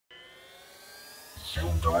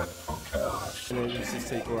Film Dive Podcast. And then it's just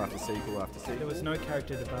sequel after sequel after sequel. There was no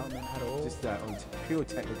character development at all. Just that on pure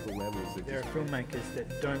technical levels. There are filmmakers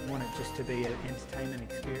that don't want it just to be an entertainment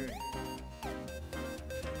experience.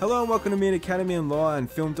 Hello and welcome to Mean Academy Online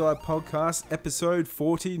Film Dive Podcast, episode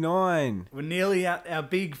 49. We're nearly at our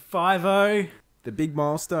big 5-0. The big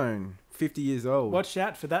milestone, 50 years old. Watch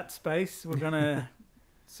out for that space. We're going to...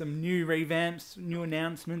 some new revamps, new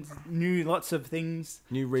announcements, lots of things.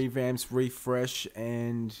 New revamps, refresh,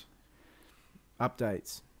 and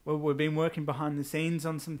updates. Well, we've been working behind the scenes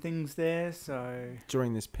on some things there, so...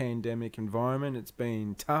 During this pandemic environment, it's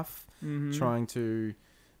been tough trying to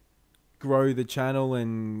grow the channel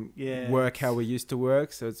and work how we used to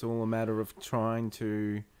work. So it's all a matter of trying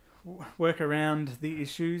to... work around the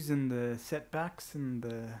issues and the setbacks and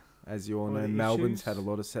the... As you all know, Melbourne's had a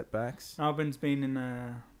lot of setbacks. Melbourne's been in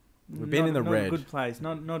a... We've been in the red. Not a good place.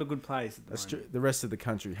 Not a good place at the moment. The rest of the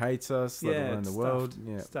country hates us, let alone the world.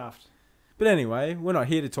 Yeah, stuffed. But anyway, we're not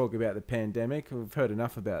here to talk about the pandemic. We've heard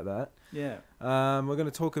enough about that. Yeah. We're going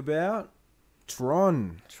to talk about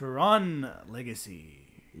Tron. Tron Legacy.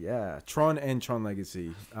 Yeah, Tron and Tron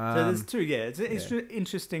Legacy. So there's two, It's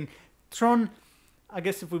interesting. Tron, I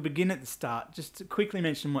guess if we begin at the start, just to quickly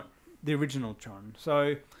mention what the original Tron.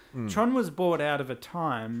 So Tron was bought out of a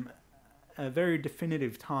time, a very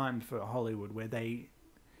definitive time for Hollywood, where they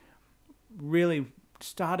really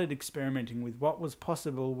started experimenting with what was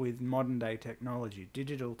possible with modern day technology,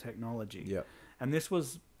 digital technology. Yep. And this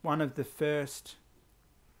was one of the first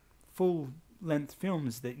full length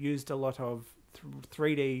films that used a lot of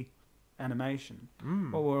 3D animation,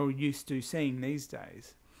 what we're used to seeing these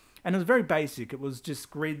days. And it was very basic. It was just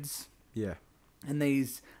grids. Yeah. And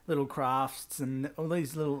these little crafts and all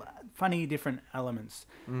these little funny different elements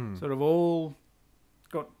sort of all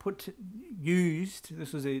got used.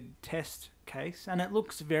 This was a test case, and it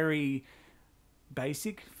looks very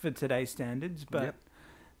basic for today's standards, but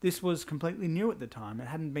this was completely new at the time. It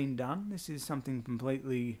hadn't been done. This is something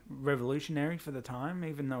completely revolutionary for the time,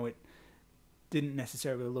 even though it didn't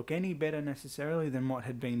necessarily look any better necessarily than what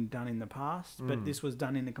had been done in the past, but this was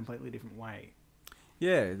done in a completely different way.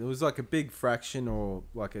 Yeah, there was like a big fraction or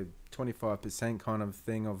like a 25% kind of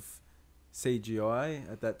thing of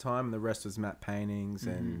CGI at that time, and the rest was matte paintings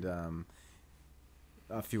and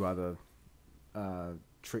a few other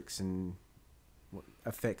tricks and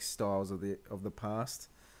effects styles of the past.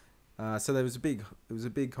 So there was a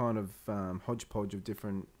big kind of hodgepodge of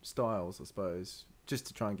different styles, I suppose, just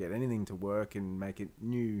to try and get anything to work and make it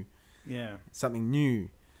new. Yeah, something new.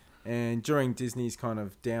 And during Disney's kind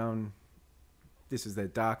of this was their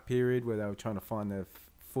dark period where they were trying to find their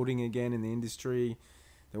footing again in the industry.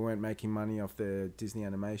 They weren't making money off their Disney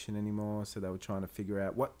animation anymore, so they were trying to figure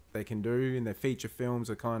out what they can do. And their feature films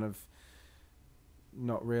are kind of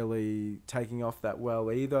not really taking off that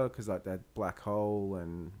well either, because like that Black Hole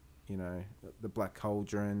and, you know, the Black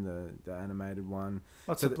Cauldron, the animated one.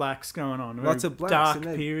 Lots of blacks going on. Lots of blacks. Dark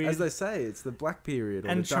period. As they say, it's the black period.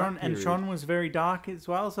 And Tron was very dark as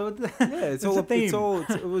well. So it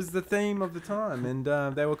was the theme of the time,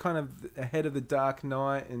 and they were kind of ahead of the Dark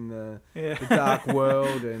Knight and the Dark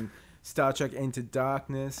World and Star Trek Into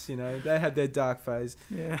Darkness. You know, they had their dark phase.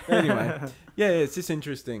 Yeah. Anyway, it's just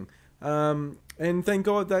interesting. And thank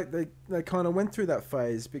God that they kind of went through that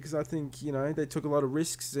phase, because I think, you know, they took a lot of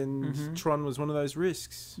risks, and Tron was one of those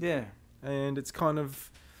risks. Yeah. And it's kind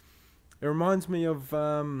of... It reminds me of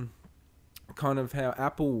kind of how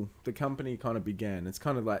Apple, the company, kind of began. It's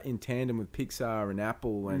kind of like in tandem with Pixar and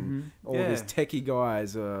Apple, and all these techie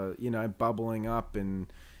guys are, you know, bubbling up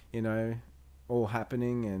and, you know, all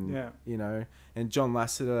happening. And, you know, and John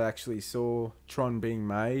Lasseter actually saw Tron being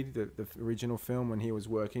made, the original film, when he was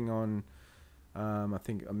working on... I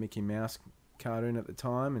think a Mickey Mouse cartoon at the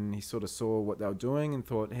time, and he sort of saw what they were doing and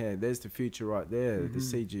thought, hey, there's the future right there, the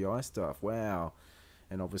CGI stuff, wow.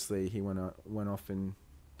 And obviously he went off and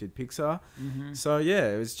did Pixar. So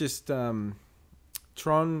yeah, it was just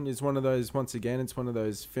Tron is one of those, once again, it's one of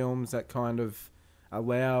those films that kind of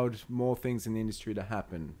allowed more things in the industry to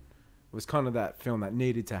happen. It was kind of that film that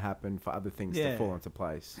needed to happen for other things to fall into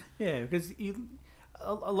place. Yeah, because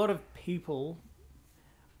a lot of people...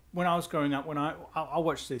 When I was growing up, I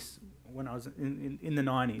watched this when I was in the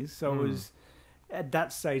 90s, so it was at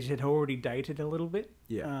that stage it had already dated a little bit.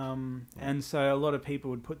 Yeah. And so a lot of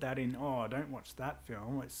people would put that in. Oh, don't watch that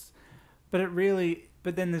film.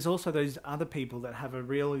 But then there's also those other people that have a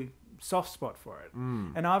really soft spot for it,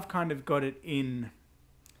 and I've kind of got it in.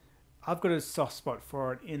 I've got a soft spot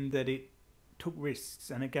for it in that it took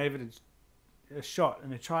risks and it gave it a shot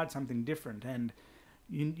and it tried something different. And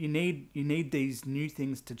you need these new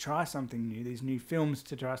things to try something new, these new films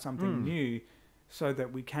to try something new, so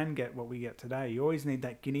that we can get what we get today. You always need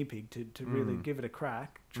that guinea pig to really give it a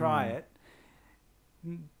crack, try it.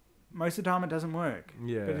 Most of the time it doesn't work.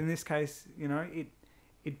 Yeah. But in this case, you know,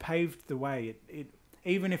 it paved the way. It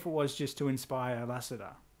even if it was just to inspire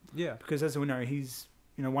Lasseter. Yeah. Because as we know, he's,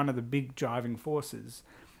 you know, one of the big driving forces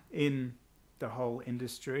in the whole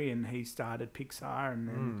industry, and he started Pixar and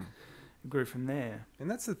then grew from there. And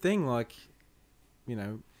that's the thing, like, you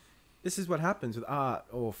know, this is what happens with art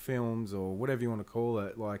or films or whatever you want to call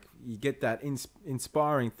it. Like, you get that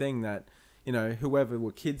inspiring thing that, you know, whoever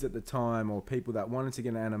were kids at the time or people that wanted to get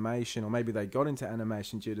into animation, or maybe they got into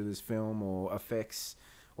animation due to this film or effects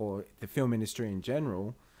or the film industry in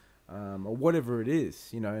general, or whatever it is,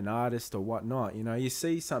 you know, an artist or whatnot. You know, you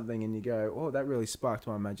see something and you go, oh, that really sparked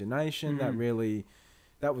my imagination.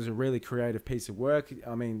 That was a really creative piece of work.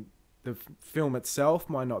 I mean, the film itself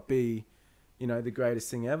might not be, you know, the greatest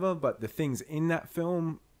thing ever, but the things in that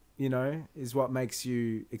film, you know, is what makes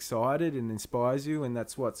you excited and inspires you, and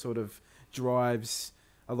that's what sort of drives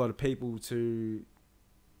a lot of people to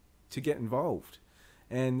get involved.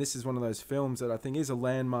 And this is one of those films that I think is a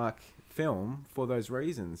landmark film for those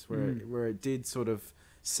reasons, where it did sort of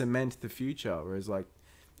cement the future. Whereas, like,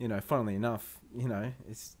 you know, funnily enough, you know,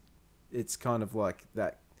 it's kind of like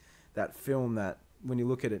that film that when you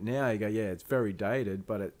look at it now, you go, yeah, it's very dated,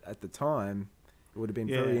 but at the time, it would have been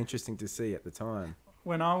very interesting to see at the time.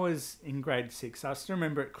 When I was in grade 6, I still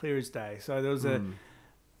remember it clear as day. So there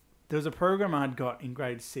was a program I'd got in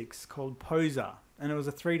grade 6 called Poser, and it was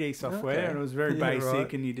a 3D software, and it was very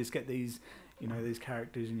basic, and you just get these, you know, these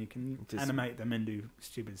characters, and you can just animate them and do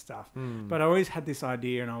stupid stuff. But I always had this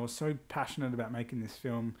idea, and I was so passionate about making this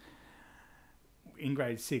film in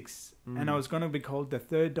grade 6, and I was going to be called The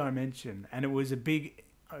Third Dimension, and it was a big,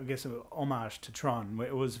 I guess, an homage to Tron, where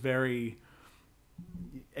it was very,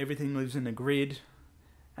 everything lives in a grid,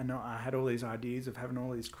 and I had all these ideas of having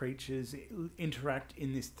all these creatures interact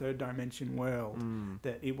in this third dimension world,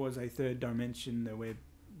 that it was a third dimension where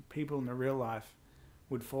people in the real life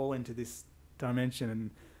would fall into this dimension,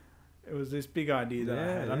 and it was this big idea that I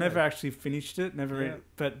had. I never actually finished it,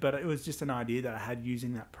 but it was just an idea that I had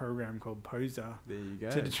using that program called Poser. There you go.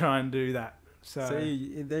 To try and do that. So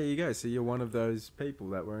there you go. So you're one of those people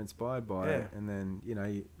that were inspired by it, and then, you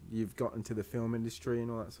know, you've got into the film industry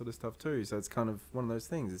and all that sort of stuff too. So it's kind of one of those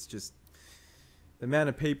things. It's just the amount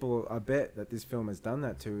of people I bet that this film has done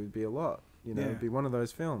that to would be a lot. You know, it'd be one of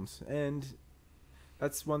those films, and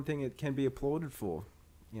that's one thing it can be applauded for.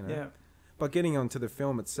 You know. Yeah. But getting onto the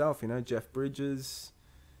film itself, you know, Jeff Bridges,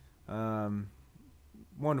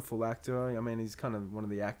 wonderful actor. I mean, he's kind of one of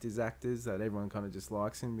the actors that everyone kind of just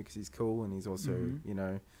likes him because he's cool, and he's also, you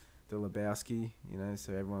know, the Lebowski, you know,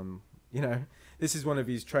 so everyone, you know, this is one of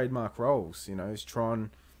his trademark roles, you know, it's Tron,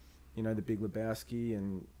 you know, the Big Lebowski,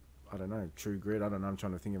 and I don't know, True Grit, I don't know, I'm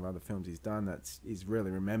trying to think of other films he's done he's really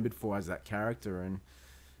remembered for as that character, and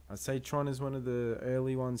I'd say Tron is one of the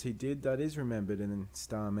early ones he did that is remembered, and then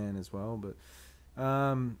Starman as well. But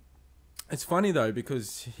it's funny though,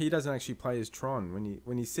 because he doesn't actually play as Tron.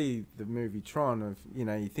 When you see the movie Tron, you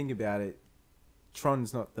know, you think about it,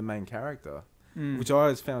 Tron's not the main character, which I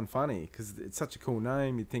always found funny because it's such a cool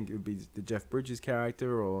name. You'd think it would be the Jeff Bridges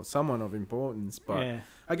character or someone of importance, but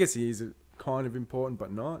I guess he is kind of important,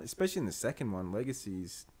 but not. Especially in the second one,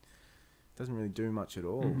 Legacies. Doesn't really do much at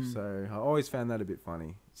all. So I always found that a bit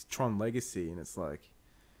funny. It's Tron Legacy, and it's like,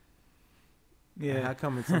 how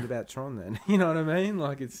come it's not about Tron then? You know what I mean?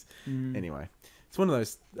 Like, it's anyway. It's one of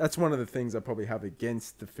those. That's one of the things I probably have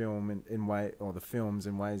against the film in way, or the films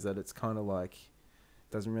in ways that it's kind of like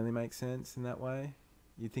doesn't really make sense in that way.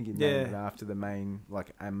 You think you'd name it after the main,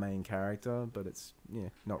 like a main character, but it's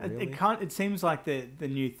not really. It can't. It seems like the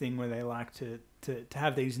new thing where they like to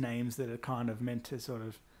have these names that are kind of meant to sort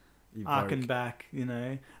of arcing back, you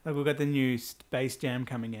know. Like, we've got the new Space Jam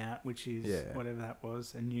coming out, which is whatever that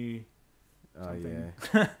was, a new something.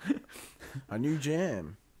 A new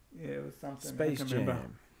jam. Yeah, it was something. Space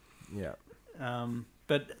Jam. Yeah.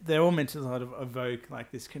 But they're all meant to sort of evoke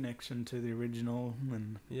like this connection to the original,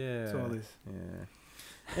 and it's all this. Yeah.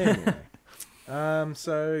 Anyway.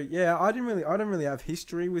 So I don't really have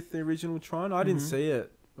history with the original Tron. I didn't see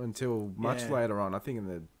it until much later on. I think in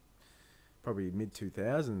the probably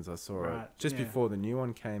mid-2000s I saw it, just before the new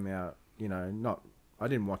one came out. You know, I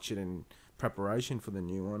didn't watch it in preparation for the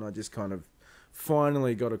new one. I just kind of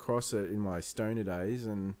finally got across it in my stoner days,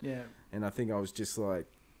 and I think I was just like,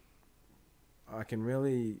 I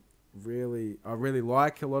really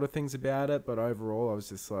like a lot of things about it, but overall I was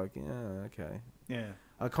just like, okay. Yeah.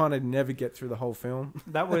 I kind of never get through the whole film.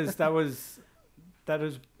 That was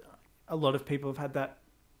a lot of people have had that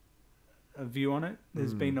a view on it.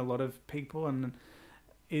 There's been a lot of people, and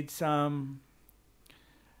it's in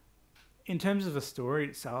terms of the story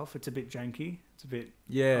itself, it's a bit janky. It's a bit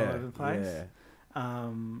all over the place.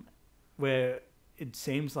 Where it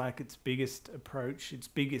seems like it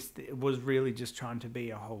was really just trying to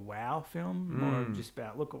be a whole wow film, more of just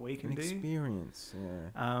about look what we can do. Experience,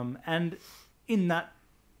 and in that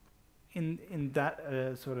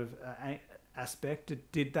sort of aspect,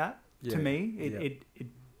 it did that to me.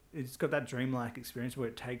 It's got that dreamlike experience where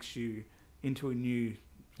it takes you into a new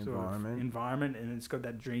environment, and it's got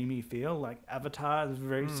that dreamy feel. Like Avatar is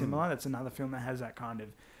very similar. That's another film that has that kind of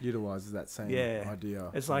utilizes that same idea.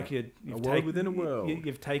 It's like you've a world within a world.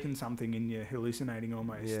 You've taken something and you're hallucinating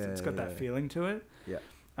almost. It's got that feeling to it.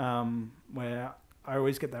 Where I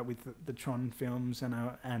always get that with the Tron films,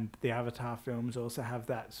 and the Avatar films also have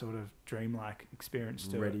that sort of dreamlike experience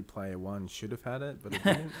to Ready Player One should have had it, but it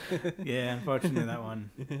didn't. Unfortunately that one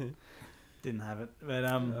didn't have it.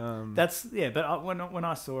 But But when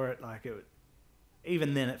I saw it, like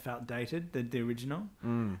even then it felt dated, the original.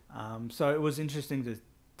 So it was interesting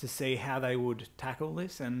to see how they would tackle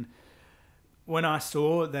this. And when I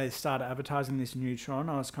saw they started advertising this new Tron,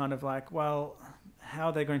 I was kind of like, well, how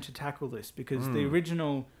are they going to tackle this? Because the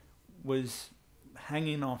original was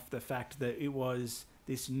hanging off the fact that it was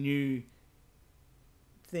this new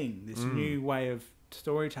thing, this new way of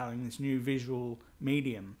storytelling, this new visual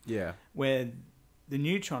medium. Where the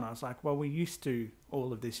new Tron, I was like, well, we're used to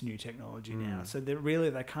all of this new technology now. So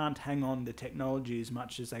they can't hang on the technology as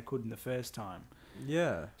much as they could in the first time.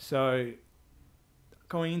 So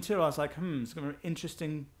going into it, I was like, it's going to be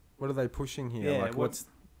interesting. What are they pushing here? Like,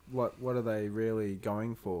 what are they really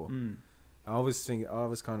going for? I was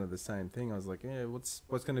kind of the same thing. I was like, what's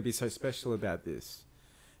going to be so special about this?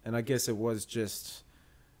 And I guess it was just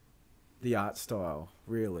the art style,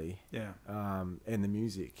 really. And the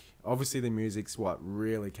music. Obviously, the music's what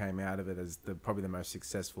really came out of it as probably the most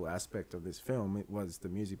successful aspect of this film. It was the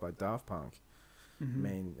music by Daft Punk. I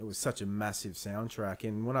mean, it was such a massive soundtrack.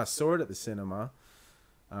 And when I saw it at the cinema,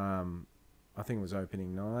 I think it was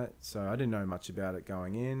opening night, so I didn't know much about it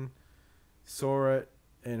going in. Saw it,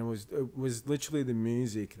 and it was literally the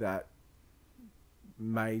music that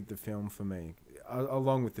made the film for me,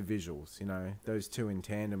 along with the visuals. Those two in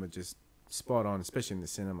tandem are just spot on, especially in the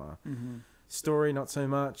cinema. Story, not so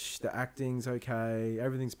much. The acting's okay.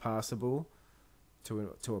 Everything's passable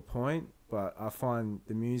to a point, but I find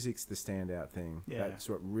the music's the standout thing. That's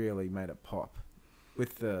what really made it pop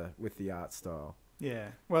with the art style.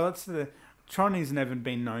 Well, Tron has never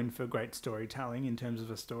been known for great storytelling in terms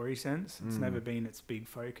of a story sense. It's never been its big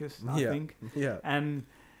focus, I think. And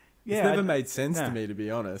it's never made sense to me, to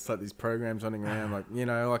be honest. Like these programs running around,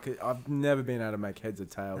 I've never been able to make heads or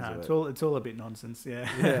tails of it. It's all a bit nonsense,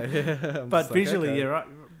 But visually, you're right.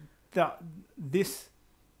 This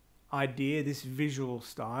idea, this visual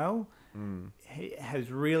style,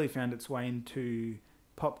 has really found its way into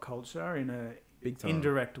pop culture in a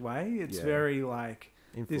indirect way. It's very like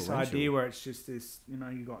this idea where it's just this,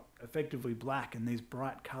 you got effectively black and these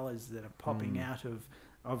bright colours that are popping out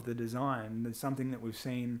of the design. There's something that we've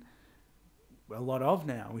seen a lot of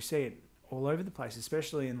now. We see it all over the place,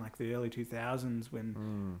 especially in like the early 2000s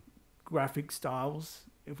when graphic styles,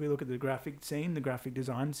 if we look at the graphic scene, the graphic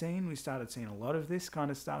design scene, we started seeing a lot of this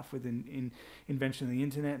kind of stuff with invention of the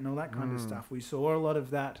internet and all that kind of stuff. We saw a lot of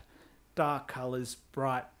that dark colours,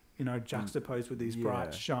 bright, juxtaposed with these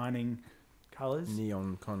bright, shining colours.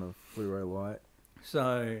 Neon kind of fluoro light.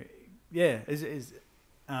 So,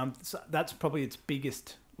 so that's probably its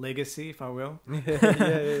biggest legacy, if I will.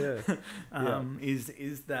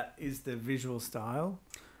 Is the visual style.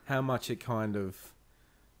 How much it kind of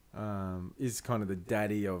is kind of the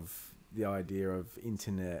daddy of the idea of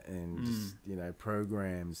internet and just,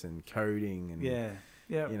 programs and coding and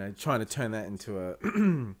trying to turn that into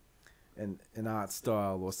an art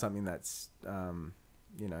style or something that's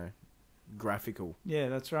graphical. Yeah,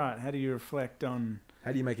 that's right. How do you reflect on?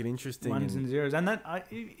 How do you make it interesting? Ones and zeros, and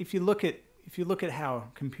if you look at how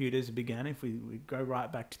computers began, if we go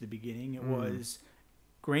right back to the beginning, it was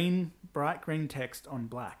bright green text on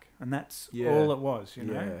black, and that's all it was.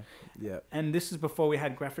 And this is before we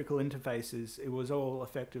had graphical interfaces. It was all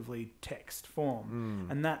effectively text form,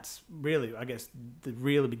 and that's really, I guess, the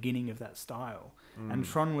real beginning of that style. And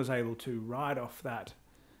Tron was able to ride off that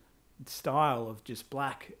style of just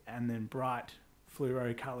black and then bright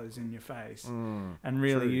fluoro colours in your face, and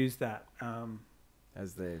really use that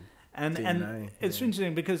as their and DNA. It's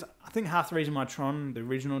interesting because I think half the reason why Tron, the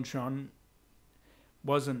original Tron,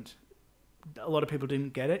 wasn't, a lot of people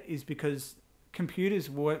didn't get it, is because computers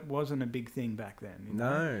wasn't a big thing back then.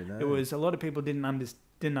 No. It was, a lot of people didn't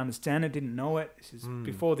didn't understand it, didn't know it. This is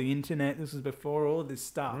before the internet. This was before all this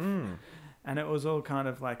stuff. And it was all kind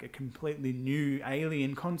of like a completely new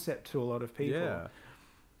alien concept to a lot of people. Yeah.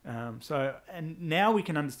 And now we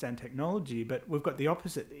can understand technology, but we've got the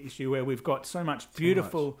opposite issue where we've got so much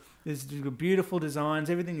beautiful, there's beautiful designs,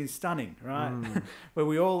 everything is stunning, right? Where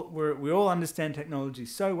we all understand technology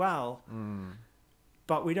so well,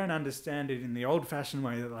 but we don't understand it in the old-fashioned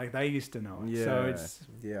way that like they used to know it. Yeah. So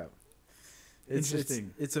it's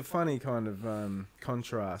interesting. It's a funny kind of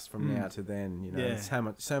contrast from now to then. You know, it's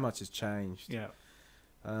how so much has changed. Yeah.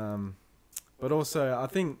 But also, I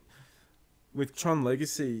think with Tron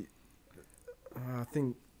Legacy, I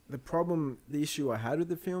think the issue I had with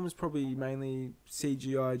the film is probably mainly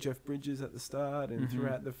CGI Jeff Bridges at the start and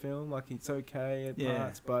throughout the film. Like, it's okay at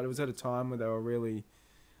parts, but it was at a time where they were really,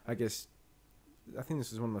 I think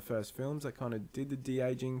this was one of the first films that kind of did the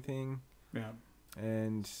de-aging thing. Yeah.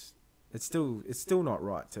 And it's still not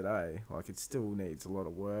right today. Like, it still needs a lot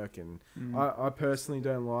of work, and I personally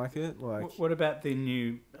don't like it. Like, what about the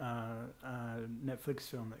new Netflix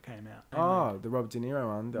film that came out? Oh, the Robert De Niro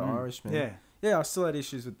one, The Irishman. Yeah, I still had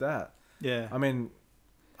issues with that. Yeah. I mean,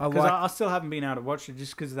 I still haven't been able to watch it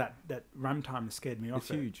just because that runtime scared me off. It's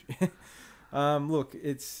huge. Look,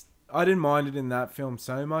 I didn't mind it in that film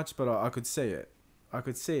so much, but I could see it. I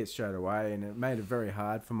could see it straight away, and it made it very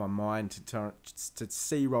hard for my mind to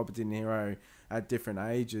see Robert De Niro at different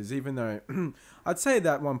ages, even though I'd say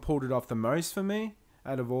that one pulled it off the most for me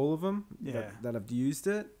out of all of them that I've used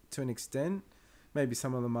it to an extent. Maybe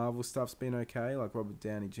some of the Marvel stuff's been okay, like Robert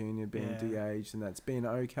Downey Jr. being de-aged, and that's been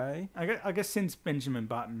okay. I guess since Benjamin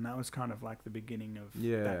Button, that was kind of like the beginning of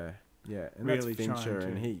and really that's Fincher,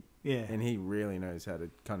 and he really knows how to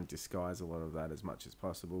kind of disguise a lot of that as much as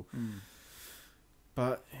possible.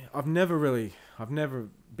 But I've never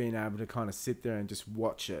been able to kind of sit there and just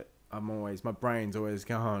watch it. My brain's always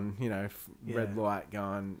going, red light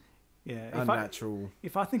going, unnatural.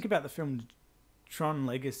 If I think about the film Tron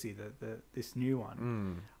Legacy, this new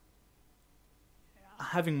one,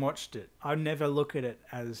 having watched it, I never look at it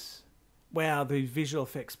as, wow, the visual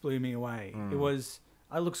effects blew me away. It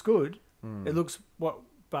looks good. It looks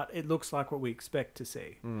but it looks like what we expect to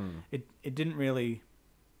see. It didn't really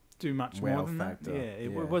do much more than factor. That.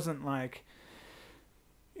 It wasn't like,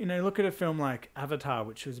 look at a film like Avatar,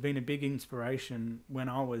 which has been a big inspiration when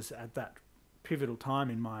I was at that pivotal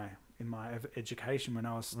time in my education, when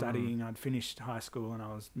I was studying. I'd finished high school and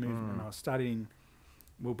I was moving and I was studying.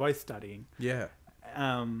 We were both studying. Yeah.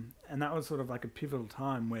 And that was sort of like a pivotal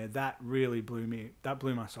time where that really blew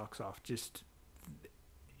my socks off, just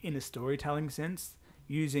in a storytelling sense,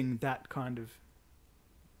 using that kind of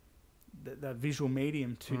the visual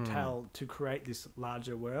medium to create this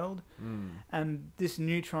larger world. And this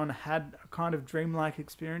Neutron had a kind of dreamlike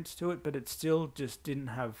experience to it, but it still just didn't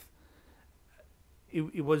have,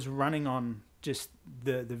 it was running on just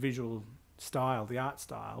the visual style, the art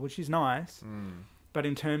style, which is nice, but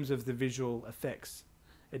in terms of the visual effects,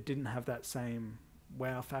 it didn't have that same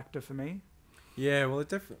wow factor for me. Yeah, well, it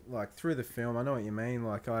definitely, like, through the film, I know what you mean.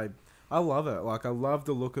 Like, I love it. Like, I love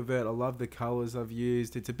the look of it. I love the colours I've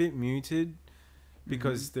used. It's a bit muted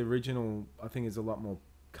because the original, I think, is a lot more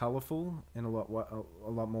colourful in a lot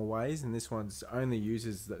more ways, and this one's only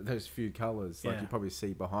uses those few colours. Like, you probably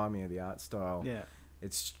see behind me, the art style. Yeah.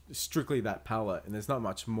 It's strictly that palette, and there's not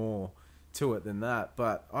much more to it than that.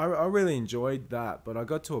 But I really enjoyed that. But I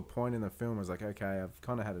got to a point in the film, I was like, okay, I've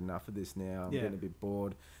kind of had enough of this now. I'm getting a bit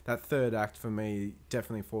bored. That third act for me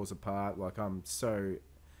definitely falls apart. Like, I'm so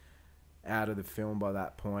out of the film by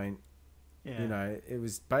that point. It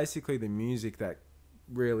was basically the music that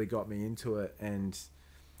really got me into it, and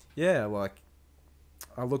like,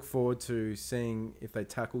 I look forward to seeing if they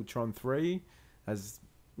tackle Tron 3, as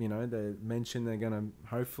they mentioned they're going to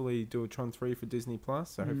hopefully do a Tron 3 for Disney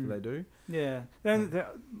Plus, so hopefully they do.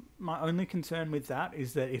 My only concern with that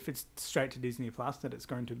is that if it's straight to Disney Plus, that it's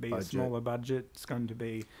going to be a smaller budget, it's going to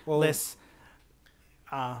be less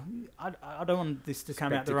I don't want this to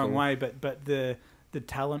come out the wrong way, but the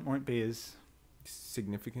talent won't be as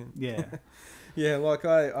significant. Yeah. Yeah, like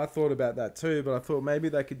I thought about that too, but I thought maybe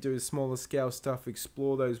they could do smaller scale stuff,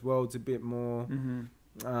 explore those worlds a bit more,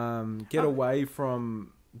 get away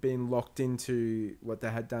from being locked into what they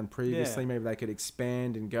had done previously. Maybe they could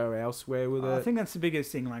expand and go elsewhere with it. I think that's the biggest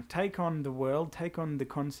thing. Like, take on the world, take on the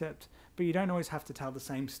concept, but you don't always have to tell the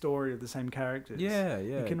same story or the same characters. Yeah.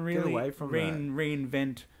 You can really get away from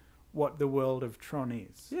reinvent what the world of Tron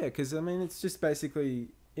is. Yeah, because, I mean, it's just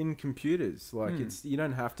basically in computers. Like, you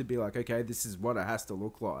don't have to be like, okay, this is what it has to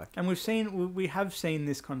look like. And we have seen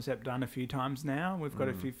this concept done a few times now. We've got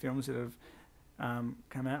a few films that have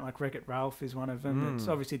come out. Like Wreck-It Ralph is one of them. It's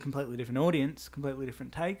obviously a completely different audience, completely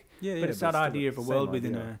different take. But it's that idea of a world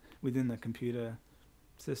within the computer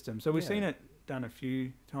system. So we've seen it done a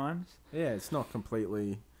few times. Yeah, it's not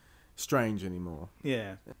completely strange anymore.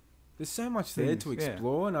 Yeah. There's so much there to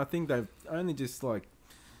explore, and I think they've only just like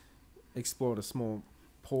explored a small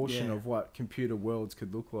portion of what computer worlds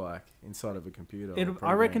could look like inside of a computer.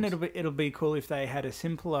 I reckon it'll be cool if they had a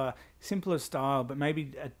simpler style, but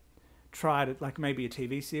maybe tried it like maybe a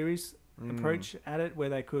TV series approach at it, where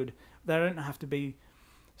they don't have to be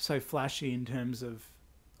so flashy in terms of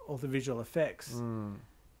all the visual effects,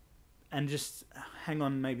 and just hang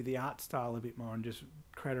on maybe the art style a bit more, and just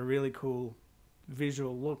create a really cool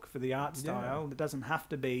visual look for the art style. It doesn't have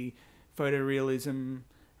to be photorealism,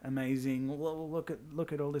 amazing. Look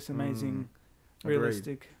at all this amazing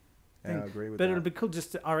realistic thing. Yeah, I agree with that. But that. it'll be cool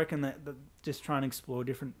I reckon that just try and explore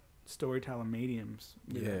different storytelling mediums.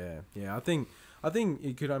 I think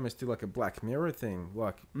you could almost do like a Black Mirror thing,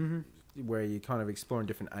 like where you're kind of exploring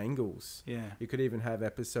different angles. Yeah. You could even have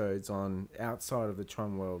episodes on outside of the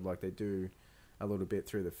Tron world, like they do a little bit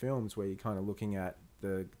through the films, where you're kind of looking at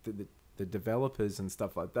the developers and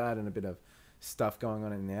stuff like that, and a bit of stuff going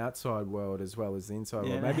on in the outside world as well as the inside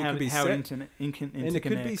world. Maybe it could be set, and it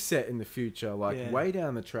could be set in the future, like way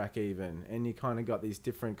down the track even, and you kind of got these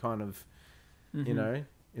different kind of, you know,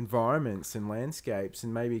 environments and landscapes,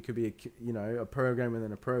 and maybe it could be a program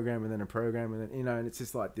within a program within a program, and then, and it's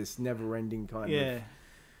just like this never-ending kind of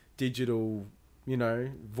digital,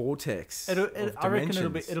 vortex. I reckon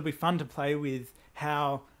it'll be fun to play with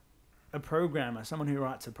how a programmer, someone who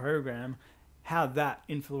writes a program, how that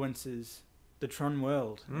influences the Tron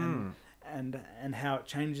world and how it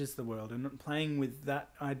changes the world, and playing with that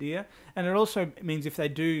idea. And it also means if they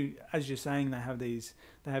do, as you're saying, they have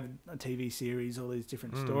a TV series, all these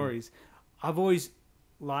different stories. I've always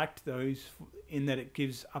liked those in that it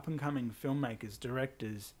gives up and coming filmmakers,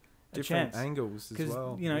 directors, different angles as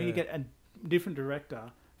well. Because you get a different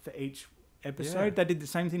director for each episode. They did the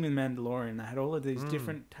same thing with Mandalorian. They had all of these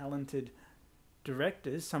different talented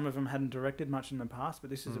directors. Some of them hadn't directed much in the past, but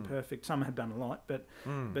this is a perfect. Some had done a lot, but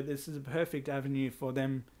this is a perfect avenue for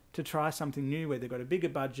them to try something new where they've got a bigger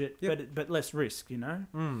budget, but less risk.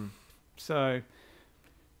 So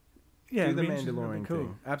do the Mandalorian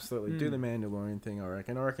thing. Absolutely, do the Mandalorian thing. I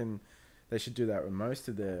reckon they should do that with most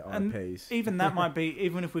of their IPs. Even that might be,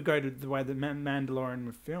 even if we go to the way the Mandalorian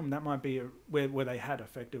was filmed, that might be where they had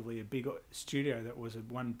effectively a big studio that was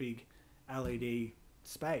one big LED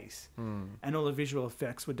space, and all the visual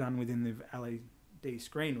effects were done within the LED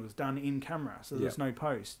screen. It was done in camera, so there's no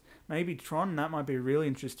post. Maybe Tron, that might be a really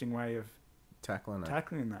interesting way of tackling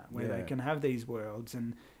that, where they can have these worlds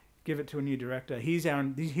and give it to a new director. Here's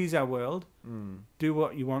our world. Do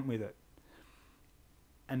what you want with it,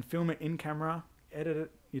 and film it in camera, edit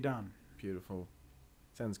it. You're done. Beautiful.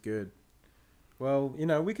 Sounds good. Well,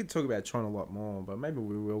 we could talk about Tron a lot more, but maybe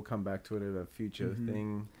we will come back to it at a future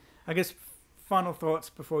thing. I guess. Final thoughts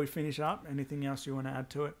before we finish up. Anything else you want to add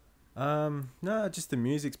to it? No, just the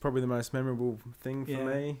music's probably the most memorable thing for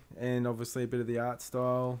me, and obviously a bit of the art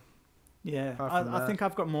style. Yeah, I think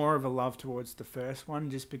I've got more of a love towards the first one,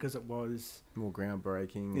 just because it was more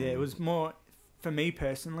groundbreaking. Yeah, it was more, for me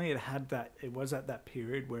personally, it was at that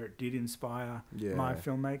period where it did inspire my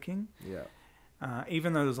filmmaking. Yeah.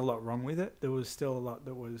 Even though there's a lot wrong with it, there was still a lot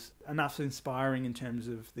that was enough inspiring in terms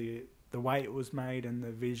of the way it was made and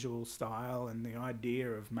the visual style and the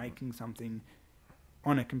idea of making something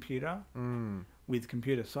on a computer with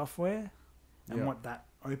computer software and what that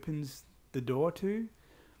opens the door to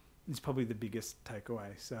is probably the biggest takeaway.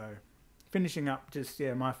 So finishing up, just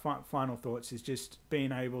my final thoughts is just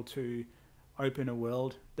being able to open a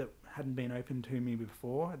world that hadn't been opened to me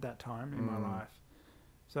before at that time in my life.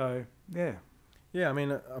 So I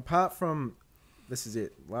mean, apart from, this is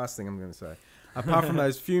it, last thing I'm going to say, apart from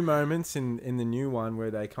those few moments in the new one where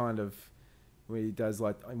they where he does,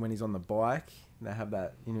 like when he's on the bike, they have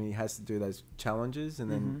that, he has to do those challenges, and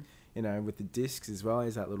then with the discs as well,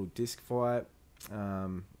 he's that little disc fight,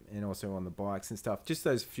 and also on the bikes and stuff. Just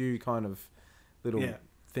those few kind of little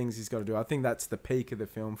things he's got to do. I think that's the peak of the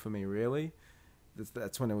film for me, really.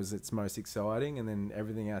 That's when it was its most exciting, and then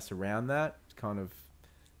everything else around that kind of,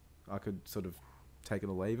 I could sort of take it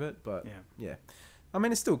or leave it, but yeah. I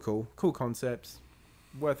mean, it's still cool concepts,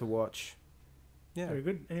 worth a watch. Yeah, very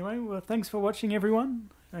good. Anyway, well, thanks for watching,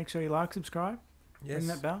 everyone. Make sure you like, subscribe, ring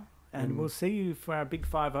that bell, and we'll see you for our big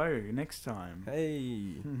 5-0 next time.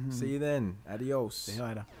 Hey, see you then. Adios. See you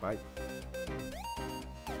later. Bye.